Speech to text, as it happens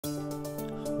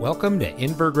Welcome to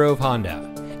Inver Grove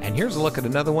Honda, and here's a look at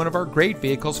another one of our great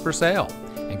vehicles for sale,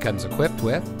 and comes equipped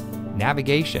with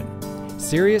navigation,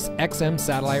 Sirius XM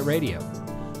satellite radio,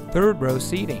 third row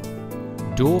seating,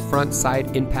 dual front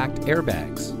side impact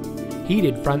airbags,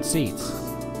 heated front seats,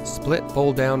 split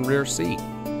fold down rear seat,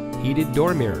 heated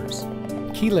door mirrors,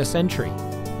 keyless entry,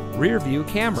 rear view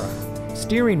camera,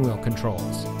 steering wheel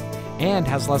controls, and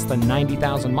has less than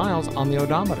 90,000 miles on the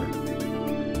odometer.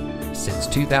 Since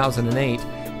 2008,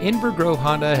 Inver Grove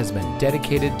Honda has been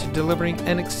dedicated to delivering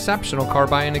an exceptional car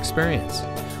buying experience.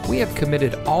 We have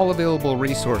committed all available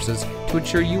resources to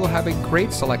ensure you will have a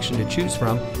great selection to choose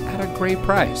from at a great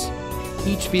price.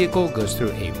 Each vehicle goes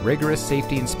through a rigorous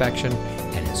safety inspection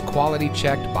and is quality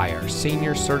checked by our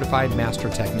senior certified master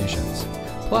technicians.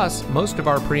 Plus, most of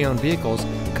our pre-owned vehicles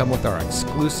come with our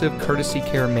exclusive Courtesy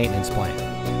Care maintenance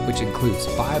plan, which includes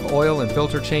 5 oil and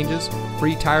filter changes,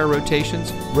 free tire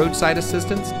rotations, roadside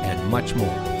assistance, and much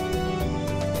more.